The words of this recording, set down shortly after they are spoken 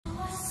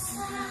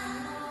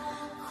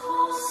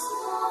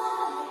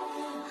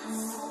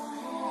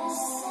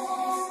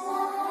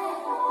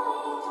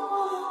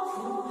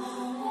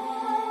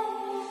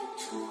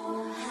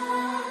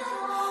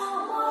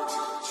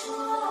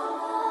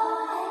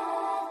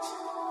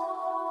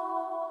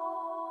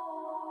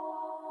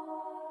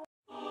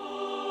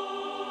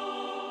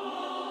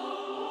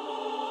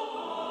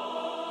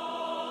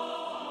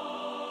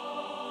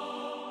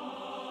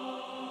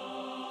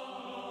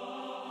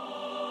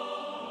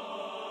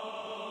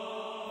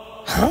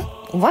Huh?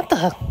 What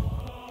the?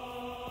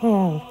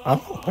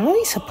 Were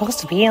we supposed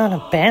to be on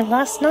a bed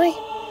last night?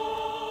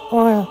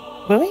 Or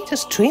were we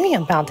just dreaming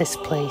about this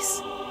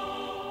place?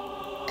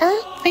 I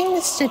don't think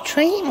it's a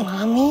dream,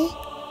 Mommy.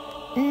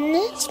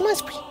 This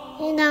must be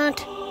that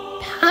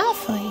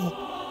pathway.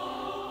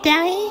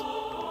 Daddy,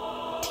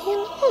 do you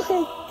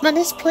know what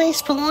this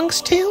place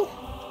belongs to?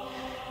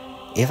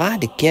 If I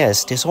had to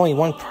guess, there's only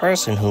one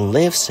person who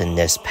lives in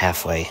this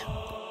pathway.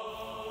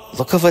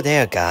 Look over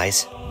there,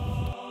 guys.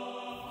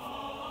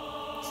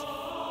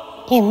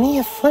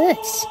 Ymir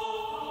Fritz.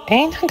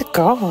 Ain't that the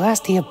girl who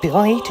has the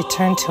ability to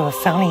turn to a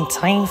founding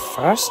titan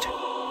first?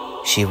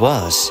 She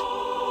was,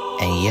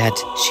 and yet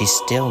she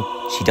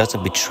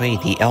doesn't betray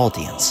the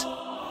Eldians.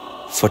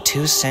 For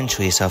 2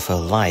 centuries of her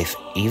life,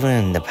 even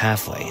in the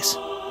pathways,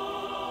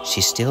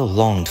 she still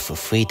longed for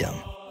freedom,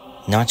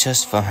 not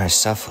just from her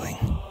suffering,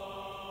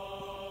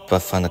 but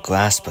from the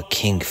grasp of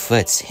King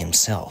Fritz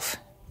himself.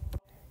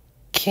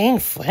 King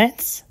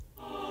Fritz?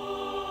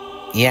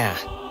 Yeah,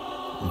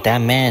 that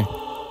man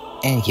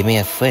and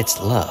Ymir Fritz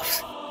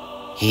loved.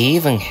 He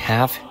even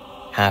have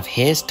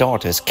his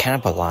daughters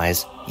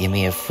cannibalize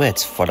Ymir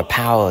Fritz for the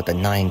power of the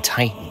 9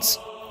 titans.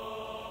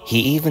 He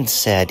even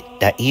said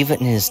that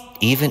even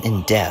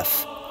in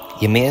death,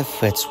 Ymir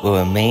Fritz will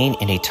remain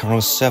in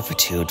eternal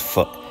servitude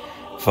for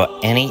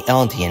any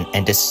Eldian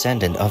and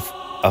descendant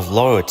of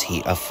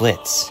loyalty of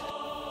Fritz.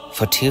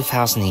 For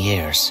 2,000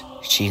 years,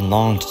 she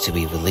longed to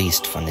be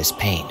released from this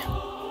pain,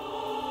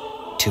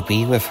 to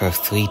be with her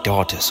 3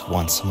 daughters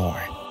once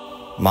more,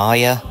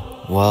 Maya,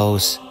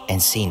 Rose,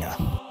 and Sina.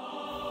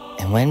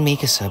 And when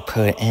Mikasa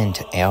put an end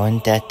to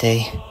Eren that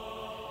day,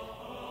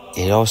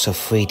 it also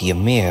freed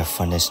Ymir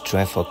from this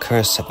dreadful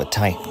curse of the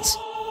Titans,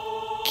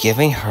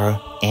 giving her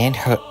and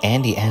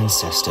the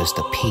ancestors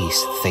the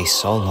peace they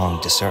so long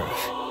deserve.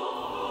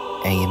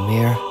 And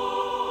Ymir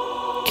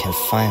can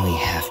finally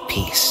have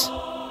peace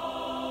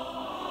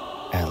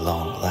at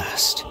long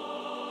last.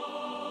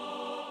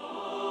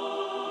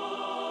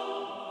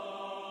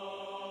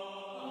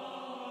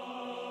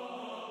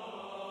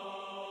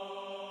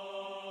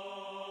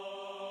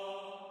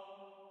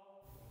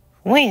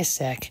 Wait a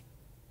sec.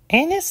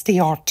 Ain't this the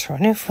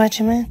alternative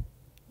regiment?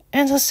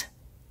 And just...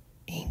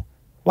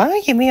 why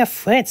would Ymir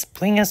Fritz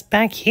bring us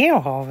back here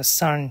all of a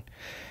sudden?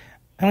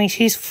 I mean,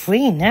 she's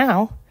free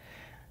now.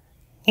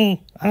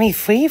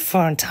 Free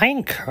from a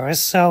Titan curse,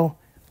 so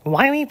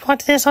why we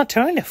brought this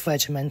alternative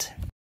regiment?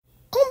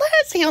 Oh,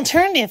 that's the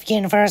alternative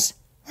universe.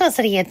 That's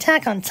the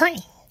attack on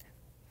Titan.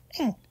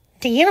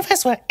 The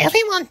universe where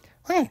everyone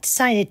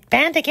decided to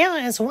band together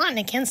as one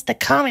against the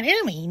common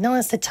enemy known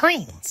as the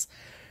Titans.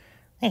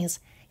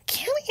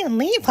 Kelly and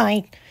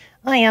Levi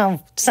are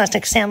such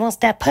examples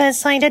that put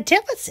aside their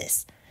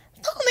differences.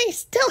 Though they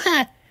still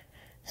had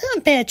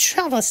a bit of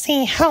trouble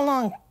seeing how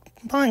long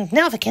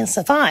Nova can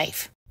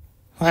survive.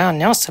 Well,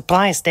 no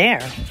surprise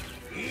there.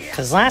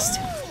 Because last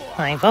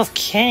time, both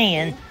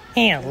Kenny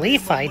and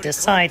Levi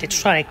decided to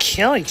try to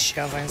kill each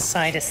other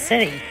inside the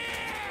city.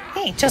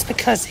 Just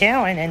because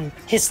Eren and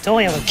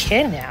Historia were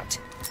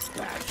kidnapped.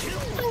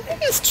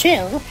 It's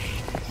true.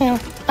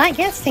 I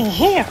guess they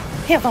hear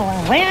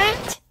everyone we're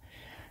at.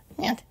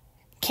 And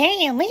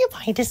Kenny and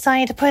Levi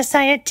decided to put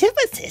aside their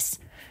differences,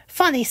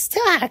 for they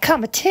still had a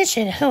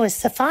competition who would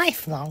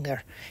survive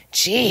longer.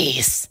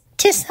 Jeez.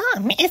 To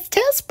some, it's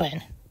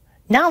desperate.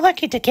 Now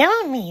working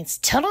together means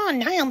total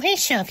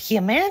annihilation of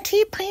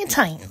humanity by the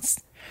Titans.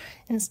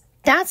 And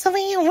that's the way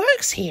it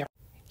works here.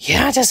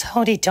 Yeah, just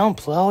hope they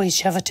don't blow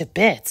each other to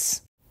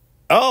bits.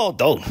 Oh,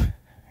 don't.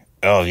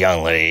 Oh,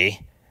 young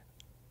lady.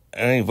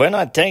 We're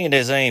not taking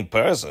this any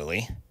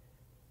personally.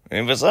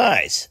 And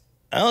besides,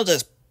 I'll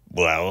just,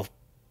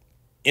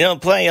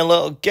 play a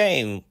little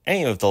game,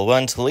 any of the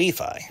one to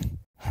Levi.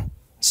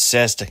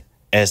 Says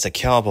as the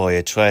cowboy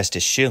who tries to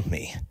shoot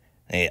me.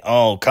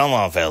 Oh, come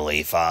on,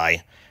 Levi.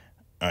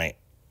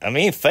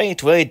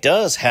 Fate really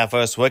does have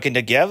us working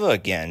together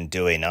again,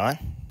 do we not?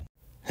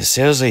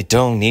 Seriously,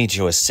 don't need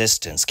your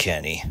assistance,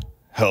 Kenny.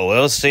 Oh,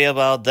 we'll see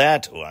about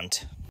that one.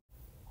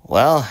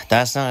 Well,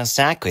 that's not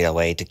exactly a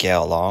way to get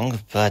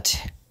along,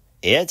 but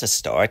it's a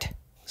start.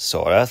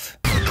 Sort of.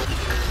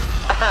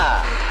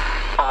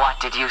 What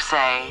did you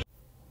say?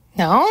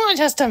 No,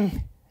 just,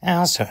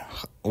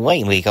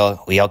 Wait,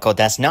 Ryoko,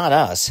 that's not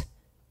us.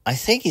 I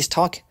think he's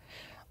talking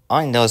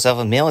on those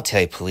other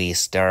military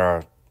police that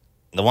are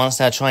the ones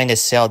that are trying to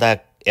sell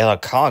that other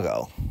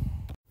cargo.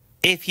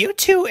 If you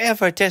two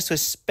ever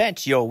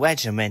disrespect your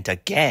regiment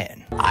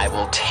again, I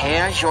will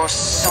tear your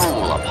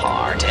soul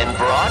apart and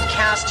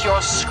broadcast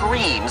your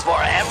screams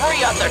for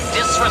every other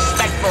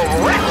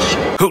disrespectful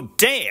wretch who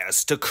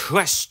dares to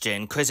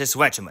question Chris's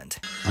regiment.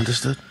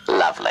 Understood?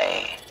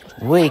 Lovely.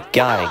 We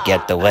gotta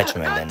get the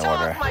regiment in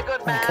order.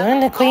 I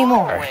couldn't agree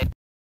more.